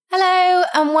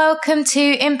and welcome to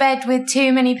In Bed with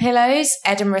Too Many Pillows,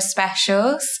 Edinburgh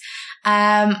Specials.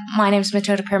 My name's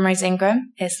Matilda Primrose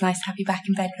Ingram. It's nice to have you back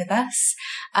in bed with us.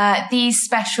 These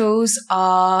specials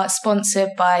are sponsored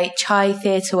by Chai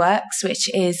Theatre Works,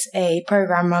 which is a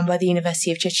programme run by the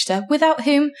University of Chichester, without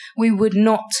whom we would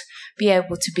not be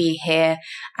able to be here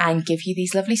and give you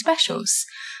these lovely specials.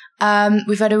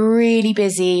 We've had a really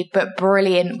busy but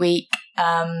brilliant week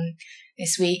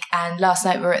this week, and last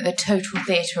night we were at the Total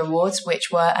Theatre Awards,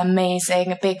 which were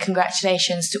amazing. A big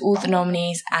congratulations to all the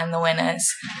nominees and the winners.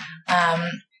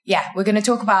 We're going to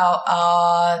talk about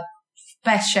our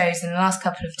best shows in the last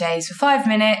couple of days for 5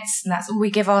 minutes, and that's all we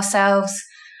give ourselves,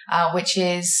 which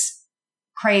is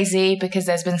crazy because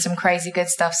there's been some crazy good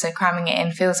stuff, so cramming it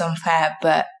in feels unfair,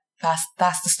 but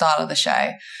that's the style of the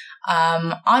show.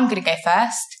 I'm going to go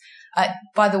first.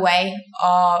 By the way,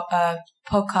 our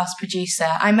podcast producer,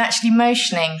 I'm actually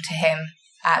motioning to him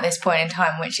at this point in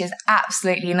time, which is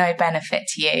absolutely no benefit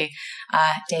to you.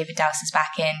 David Dowse is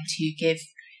back in to give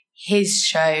his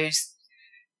shows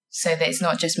so that it's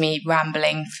not just me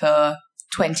rambling for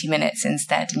 20 minutes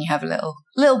instead, and you have a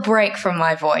little break from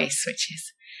my voice, which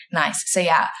is nice. So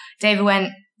yeah, David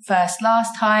went first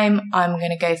last time. I'm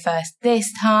going to go first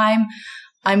this time.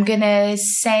 I'm going to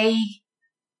say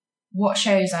what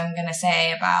shows I'm going to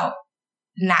say about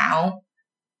now,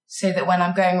 so that when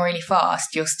I'm going really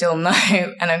fast, you'll still know,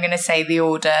 and I'm going to say the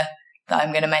order that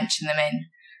I'm going to mention them in.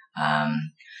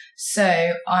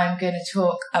 So I'm going to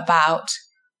talk about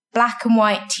Black and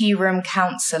White Tea Room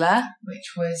Counselor,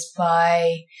 which was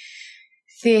by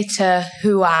Theatre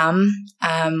Huam,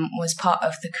 was part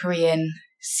of the Korean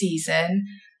season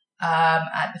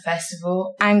at the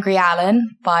festival. Angry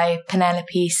Allen by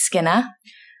Penelope Skinner.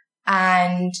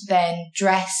 And then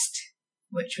Dressed,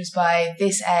 which was by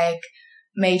This Egg,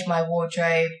 Made My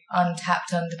Wardrobe,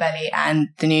 Untapped Underbelly, and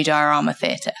the New Diorama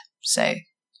Theatre. So,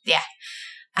 yeah.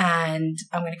 And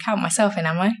I'm going to count myself in,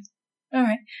 am I? All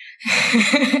right.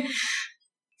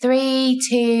 3,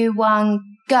 2, 1,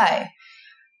 go.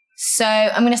 So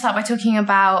I'm going to start by talking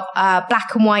about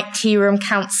Black and White Tea Room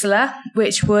Counselor,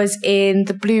 which was in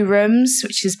the Blue Rooms,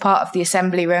 which is part of the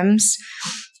Assembly Rooms.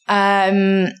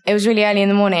 It was really early in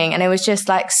the morning, and it was just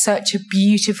like such a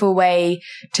beautiful way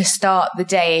to start the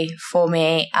day for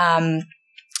me.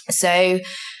 So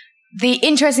the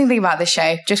interesting thing about this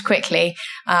show, just quickly,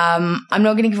 I'm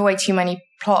not going to give away too many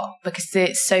plot because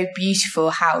it's so beautiful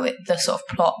how the sort of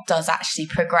plot does actually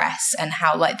progress and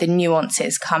how like the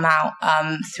nuances come out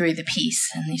through the piece,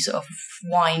 and you sort of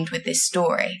wind with this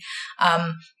story.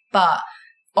 But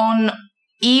on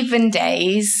even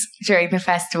days during the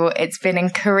festival, it's been in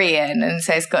Korean, and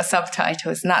so it's got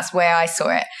subtitles, and that's where I saw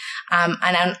it.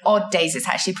 And on odd days, it's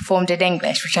actually performed in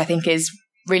English, which I think is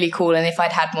really cool. And if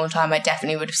I'd had more time, I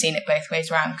definitely would have seen it both ways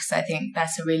around, because I think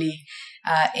that's a really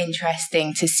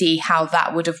interesting to see how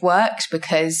that would have worked,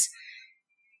 because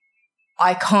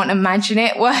I can't imagine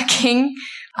it working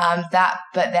but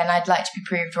then I'd like to be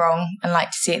proved wrong and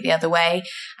like to see it the other way.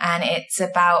 And it's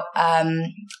about a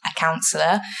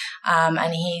counsellor,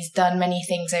 and he's done many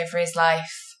things over his life.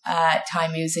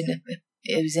 Time he was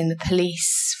in the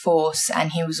police force,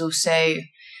 and he was also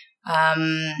part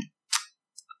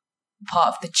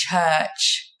of the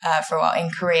church for a while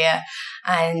in Korea.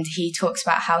 And he talks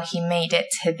about how he made it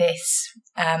to this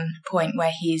point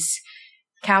where he's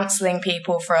counselling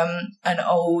people from an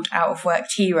old out-of-work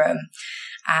tea room.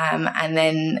 And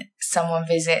then someone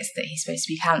visits that he's supposed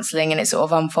to be counselling, and it sort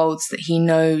of unfolds that he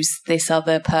knows this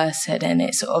other person, and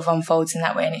it sort of unfolds in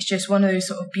that way. And it's just one of those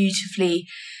sort of beautifully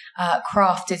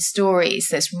crafted stories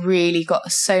that's really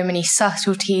got so many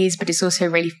subtleties, but it's also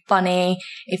really funny.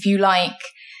 If you like,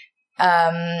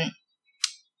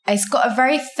 it's got a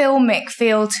very filmic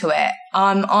feel to it.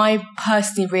 I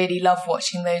personally really love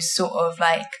watching those sort of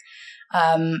like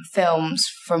films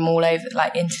from all over,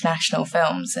 like international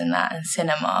films and that, and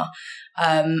cinema.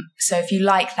 So if you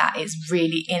like that, it's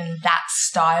really in that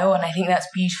style, and I think that's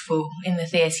beautiful in the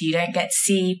theatre. You don't get to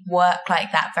see work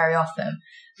like that very often,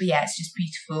 but yeah, it's just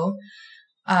beautiful.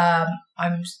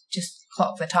 I'm just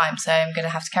clock the time, so I'm going to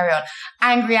have to carry on.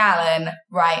 Angry Allen,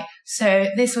 right? So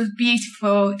this was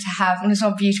beautiful to have, and it's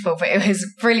not beautiful, but it was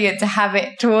brilliant to have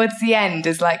it towards the end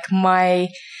as like my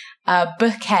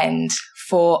bookend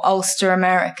for Ulster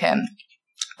American,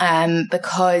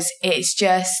 because it's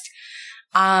just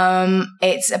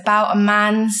it's about a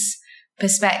man's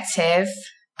perspective,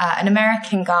 an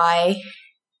American guy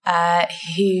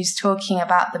who's talking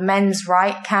about the men's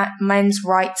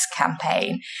rights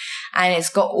campaign, and it's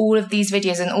got all of these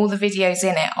videos, and all the videos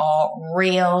in it are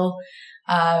real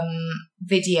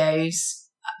videos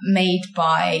made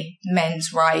by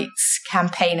men's rights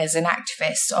campaigners and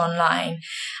activists online.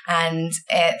 And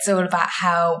it's all about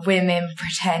how women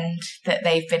pretend that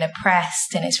they've been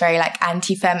oppressed, and it's very like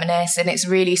anti-feminist, and it's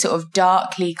really sort of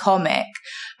darkly comic,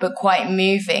 but quite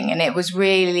moving. And it was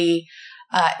really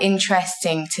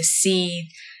interesting to see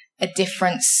a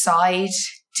different side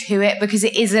to it, because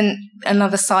it isn't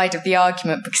another side of the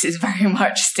argument, because it's very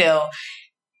much still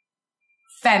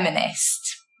feminist,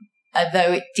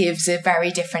 although it gives a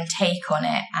very different take on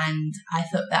it. And I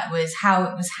thought that was how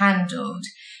it was handled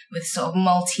with sort of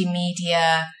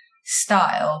multimedia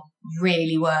style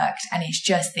really worked. And it's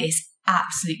just this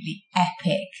absolutely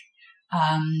epic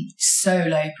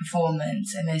solo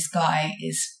performance, and this guy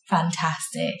is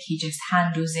fantastic. He just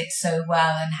handles it so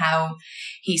well, and how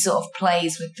he sort of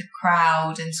plays with the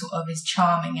crowd and sort of is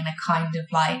charming in a kind of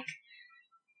like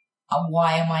a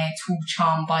why am I at all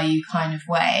charmed by you kind of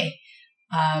way.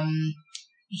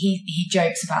 He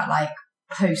jokes about like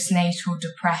postnatal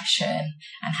depression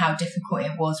and how difficult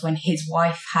it was when his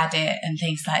wife had it and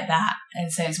things like that.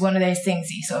 And so it's one of those things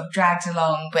that he sort of drags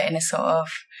along, but in a sort of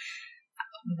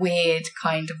weird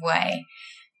kind of way.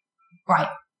 Right.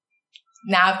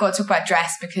 Now I've got to talk about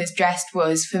Dressed, because Dressed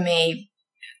was, for me,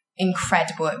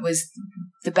 incredible. It was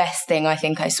the best thing I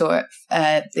think I saw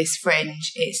at this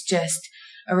Fringe. It's just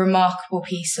a remarkable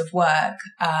piece of work.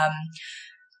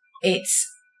 It's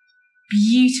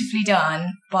beautifully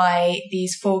done by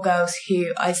these four girls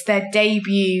who, it's their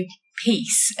debut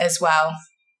piece as well.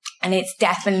 And it's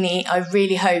definitely, I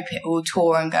really hope it will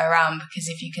tour and go around, because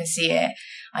if you can see it,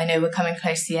 I know we're coming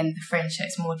close to the end of the Fringe, so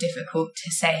it's more difficult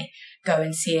to say go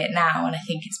and see it now. And I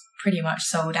think it's pretty much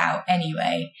sold out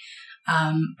anyway.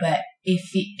 But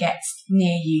if it gets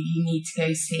near you, you need to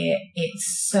go see it.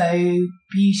 It's so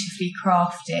beautifully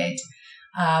crafted,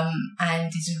 and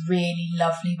is a really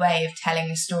lovely way of telling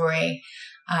a story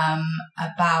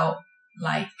about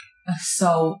like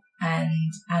assault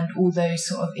and all those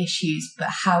sort of issues, but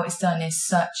how it's done is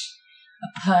such a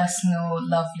personal,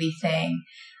 lovely thing.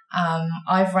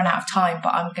 I've run out of time,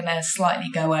 but I'm going to slightly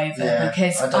go over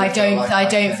because I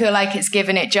don't feel like it's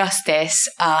given it justice.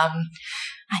 And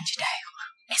you know,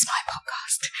 it's my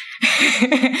podcast.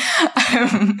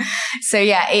 So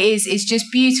yeah, it's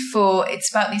just beautiful. It's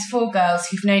about these four girls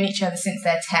who've known each other since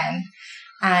they're 10,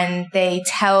 and they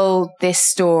tell this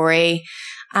story,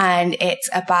 and it's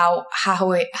about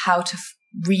how to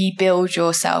rebuild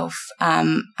yourself,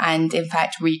 and in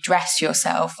fact redress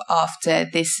yourself after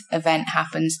this event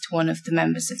happens to one of the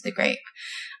members of the group.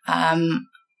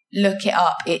 Look it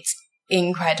up. It's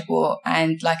incredible.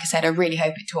 And like I said, I really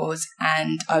hope it tours,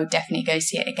 and I would definitely go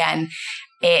see it again.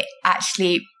 It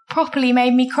actually properly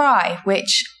made me cry,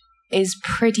 which is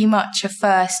pretty much a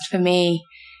first for me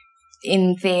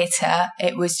in theatre.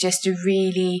 It was just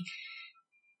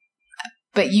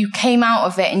but you came out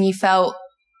of it and you felt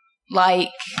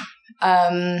like,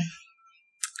 I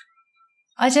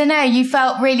don't know, you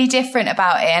felt really different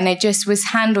about it, and it just was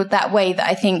handled that way that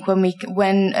I think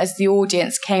when as the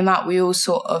audience came out, we all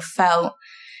sort of felt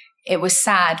it was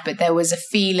sad, but there was a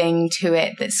feeling to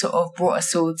it that sort of brought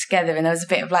us all together. And there was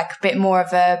a bit more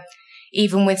of a,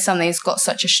 even with something that's got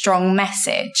such a strong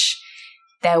message,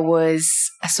 there was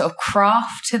a sort of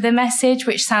craft to the message,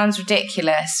 which sounds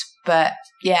ridiculous, but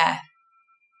yeah,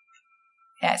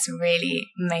 it's a really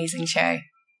amazing show.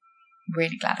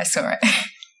 Really glad I saw it.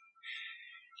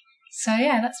 So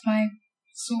yeah, that's my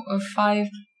sort of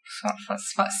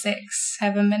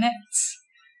 6-7 minutes.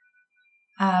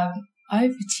 Over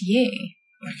to you.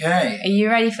 Okay. Are you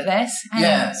ready for this?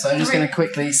 Yeah, so I'm just going to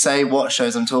quickly say what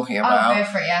shows I'm talking about. Oh, go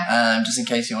for it, yeah. Just in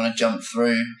case you want to jump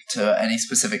through to any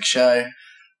specific show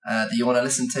that you want to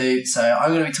listen to. So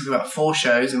I'm going to be talking about 4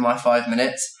 shows in my 5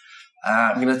 minutes.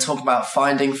 I'm going to talk about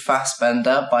Finding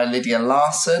Fassbender by Lydia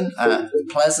Larson at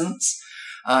Pleasance.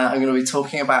 I'm going to be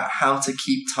talking about How to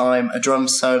Keep Time, a drum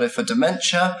solo for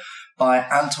dementia by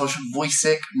Antoś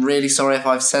Wojcik. Really sorry if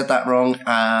I've said that wrong,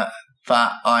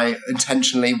 but I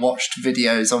intentionally watched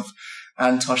videos of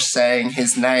Antoś saying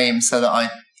his name so that I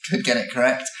could get it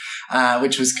correct,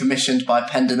 which was commissioned by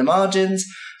Pend in the Margins.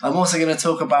 I'm also going to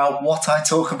talk about what I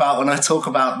talk about when I talk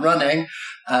about running,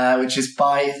 which is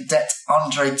by Det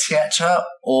Andre Theater,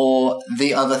 or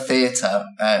The Other Theatre,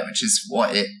 which is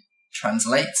what it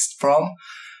translates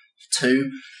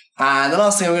to. And the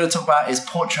last thing I'm going to talk about is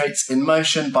Portraits in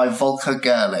Motion by Volker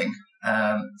Gerling.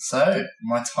 So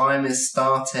my time is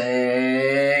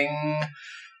starting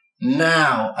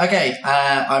now. Okay,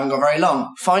 I haven't got very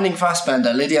long. Finding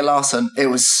Fassbender, Lydia Larson. It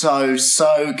was so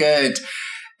good.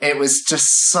 It was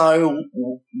just so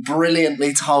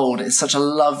brilliantly told. It's such a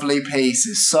lovely piece.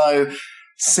 It's so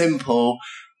simple,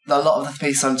 a lot of the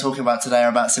pieces I'm talking about today are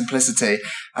about simplicity,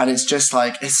 and it's just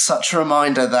like, it's such a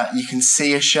reminder that you can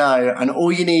see a show and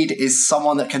all you need is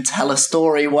someone that can tell a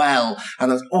story well,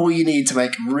 and that's all you need to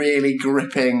make really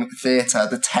gripping theatre.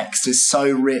 The text is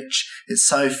so rich, it's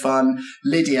so fun.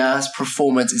 Lydia's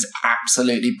performance is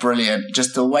absolutely brilliant.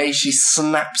 Just the way she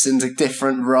snaps into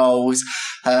different roles,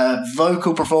 her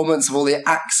vocal performance of all the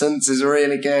accents is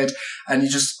really good, and you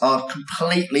just are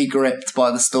completely gripped by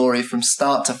the story from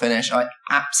start to finish. I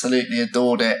absolutely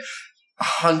adored it.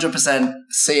 100%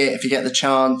 see it if you get the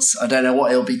chance. I don't know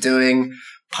what he'll be doing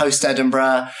post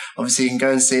Edinburgh. Obviously, you can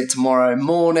go and see it tomorrow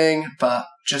morning, but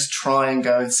just try and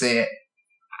go and see it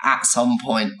at some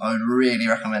point. I would really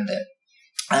recommend it.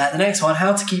 The next one,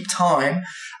 How to Keep Time,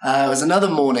 was another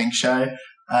morning show.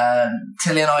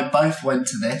 Tilly and I both went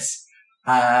to this.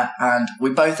 And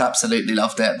we both absolutely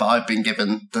loved it, but I've been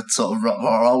given the sort of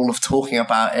role of talking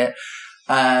about it.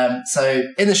 So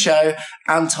in the show,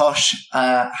 Antosh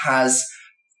has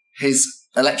his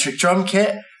electric drum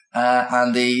kit,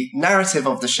 and the narrative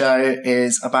of the show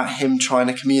is about him trying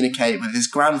to communicate with his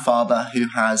grandfather, who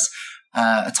has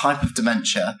a type of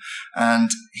dementia, and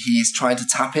he's trying to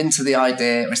tapping into the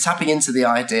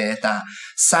idea that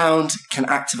sound can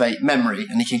activate memory,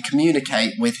 and he can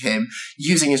communicate with him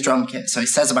using his drum kit. So he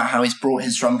says about how he's brought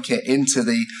his drum kit into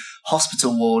the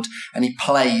hospital ward, and he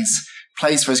plays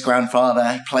for his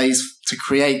grandfather. He plays to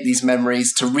create these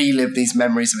memories, to relive these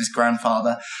memories of his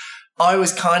grandfather. I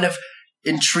was kind of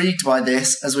intrigued by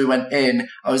this as we went in.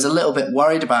 I was a little bit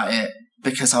worried about it,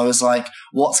 because I was like,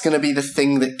 what's going to be the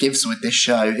thing that gives with this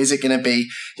show? Is it going to be,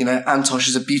 Antosh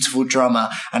is a beautiful drummer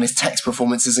and his text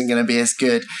performance isn't going to be as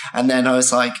good? And then I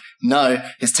was like, no,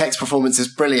 his text performance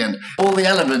is brilliant. All the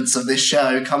elements of this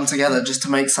show come together just to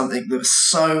make something that was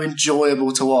so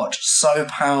enjoyable to watch, so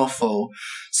powerful,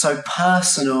 so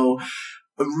personal.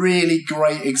 A really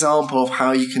great example of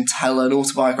how you can tell an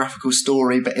autobiographical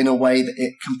story, but in a way that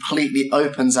it completely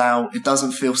opens out. It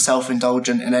doesn't feel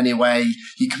self-indulgent in any way.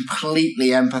 You completely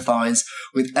empathise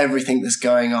with everything that's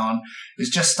going on. It's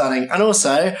just stunning. And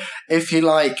also, if you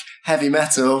like heavy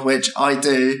metal, which I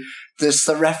do, there's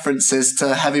the references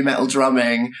to heavy metal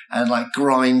drumming and like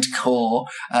grindcore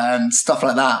and stuff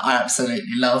like that I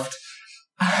absolutely loved.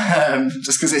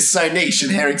 Just because it's so niche,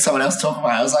 and hearing someone else talk about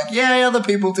it, I was like, yeah, other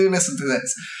people do listen to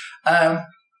this.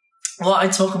 What I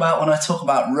talk about when I talk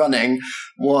about running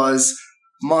was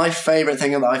my favourite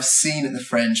thing that I've seen at the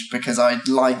Fringe, because I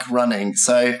like running.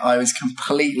 So I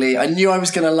knew I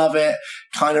was going to love it,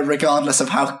 kind of regardless of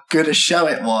how good a show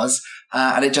it was.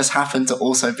 And it just happened to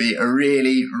also be a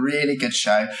really, really good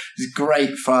show. It's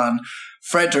great fun.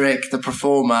 Frederick, the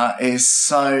performer, his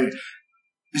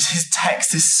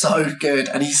text is so good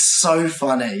and he's so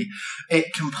funny.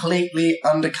 It completely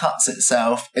undercuts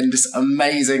itself in this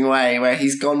amazing way, where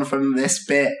he's gone from this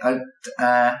bit, I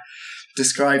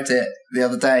described it the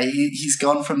other day, he's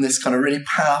gone from this kind of really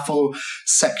powerful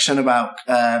section about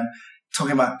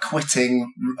talking about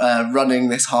quitting running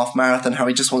this half marathon, how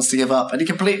he just wants to give up, and he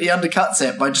completely undercuts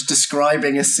it by just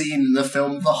describing a scene in the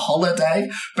film The Holiday,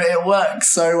 but it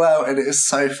works so well and it is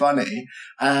so funny.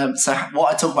 So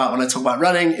what I talk about when I talk about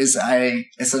running is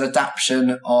it's an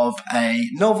adaptation of a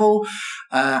novel,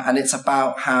 and it's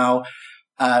about how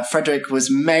Frederick was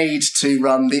made to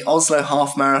run the Oslo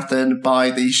Half Marathon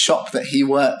by the shop that he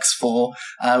works for,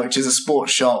 which is a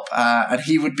sports shop, and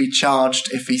he would be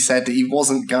charged if he said that he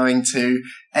wasn't going to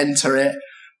enter it.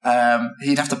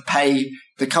 He'd have to pay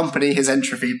the company his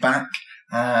entry fee back.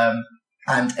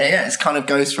 And it kind of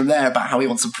goes from there about how he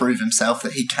wants to prove himself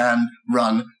that he can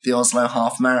run the Oslo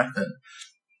Half Marathon.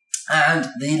 And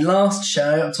the last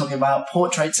show I'm talking about,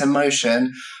 Portraits in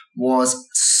Motion, was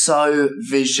so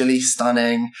visually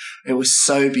stunning. It was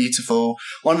so beautiful.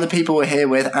 One of the people we're here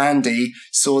with, Andy,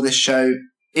 saw this show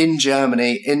in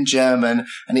Germany, in German,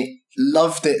 and he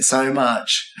loved it so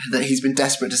much that he's been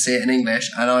desperate to see it in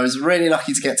English, and I was really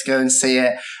lucky to get to go and see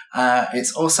it.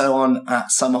 It's also on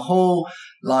at Summer Hall,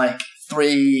 like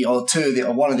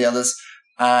one of the others,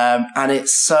 and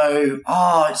it's so,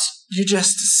 you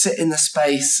just sit in the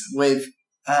space with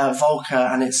Volker,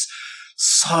 and it's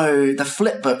so, the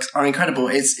flip books are incredible.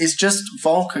 It's just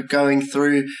Volker going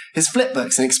through his flip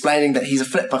books and explaining that he's a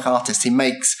flip book artist. He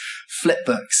makes flip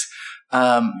books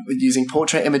using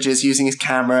portrait images, using his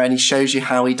camera, and he shows you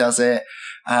how he does it.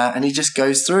 And he just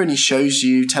goes through and he tells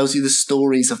you the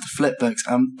stories of the flip books.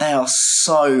 They are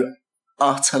so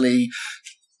utterly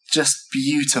just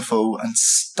beautiful and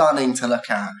stunning to look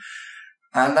at.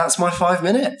 And that's my 5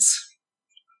 minutes.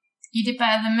 You did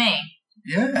better than me.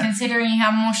 Yeah. Considering you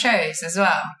have more shows as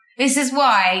well. This is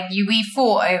why we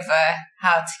fought over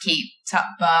how to keep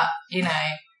up, but,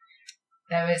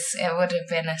 it would have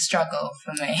been a struggle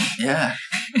for me. Yeah.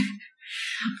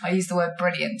 I used the word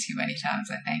brilliant too many times,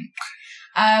 I think.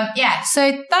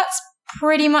 So that's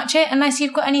pretty much it, unless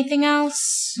you've got anything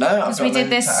else. No, I've got nothing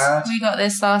to add. We got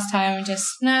this last time and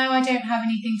no, I don't have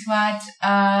anything to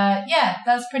add.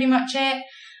 That's pretty much it.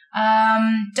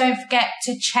 Don't forget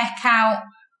to check out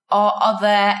our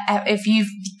other, if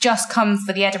you've just come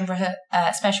for the Edinburgh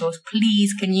specials,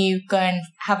 please can you go and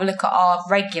have a look at our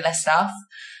regular stuff.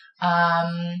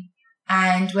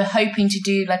 And we're hoping to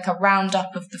do like a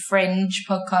roundup of the Fringe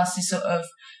podcast to sort of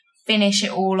finish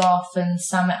it all off and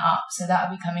sum it up. So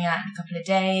that'll be coming out in a couple of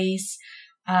days.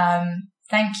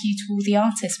 Thank you to all the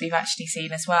artists we've actually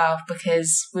seen as well,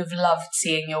 because we've loved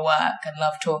seeing your work and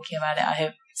loved talking about it. I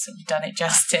hope we've done it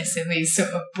justice in these sort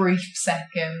of brief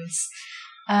seconds.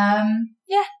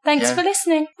 Thanks for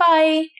listening. Bye.